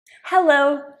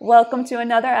Hello, welcome to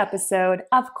another episode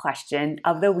of Question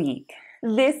of the Week.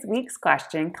 This week's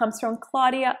question comes from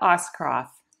Claudia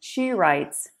Oscroft. She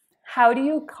writes, "How do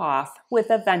you cough with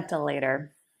a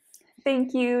ventilator?"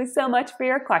 Thank you so much for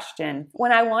your question.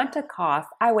 When I want to cough,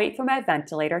 I wait for my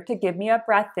ventilator to give me a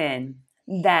breath in.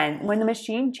 Then, when the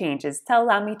machine changes to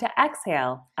allow me to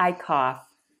exhale, I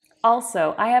cough.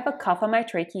 Also, I have a cuff on my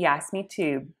tracheostomy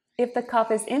tube. If the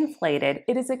cuff is inflated,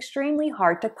 it is extremely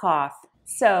hard to cough.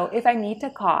 So, if I need to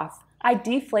cough, I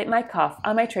deflate my cuff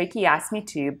on my tracheostomy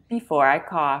tube before I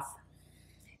cough.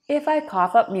 If I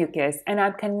cough up mucus and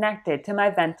I'm connected to my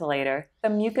ventilator, the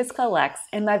mucus collects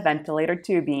in my ventilator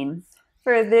tubing.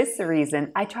 For this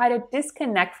reason, I try to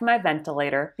disconnect from my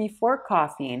ventilator before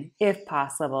coughing, if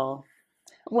possible.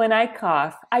 When I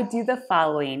cough, I do the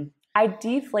following. I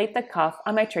deflate the cuff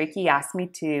on my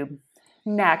tracheostomy tube.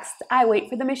 Next, I wait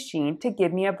for the machine to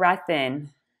give me a breath in.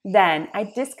 Then, I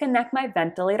disconnect my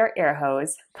ventilator air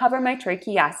hose, cover my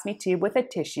tracheostomy tube with a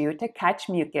tissue to catch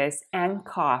mucus, and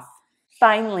cough.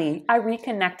 Finally, I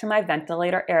reconnect to my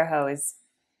ventilator air hose.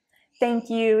 Thank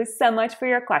you so much for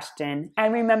your question.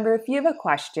 And remember, if you have a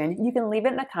question, you can leave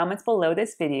it in the comments below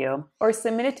this video or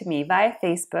submit it to me via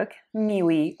Facebook,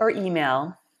 MeWe, or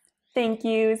email. Thank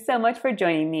you so much for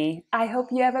joining me. I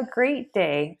hope you have a great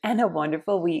day and a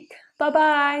wonderful week.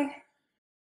 Bye-bye.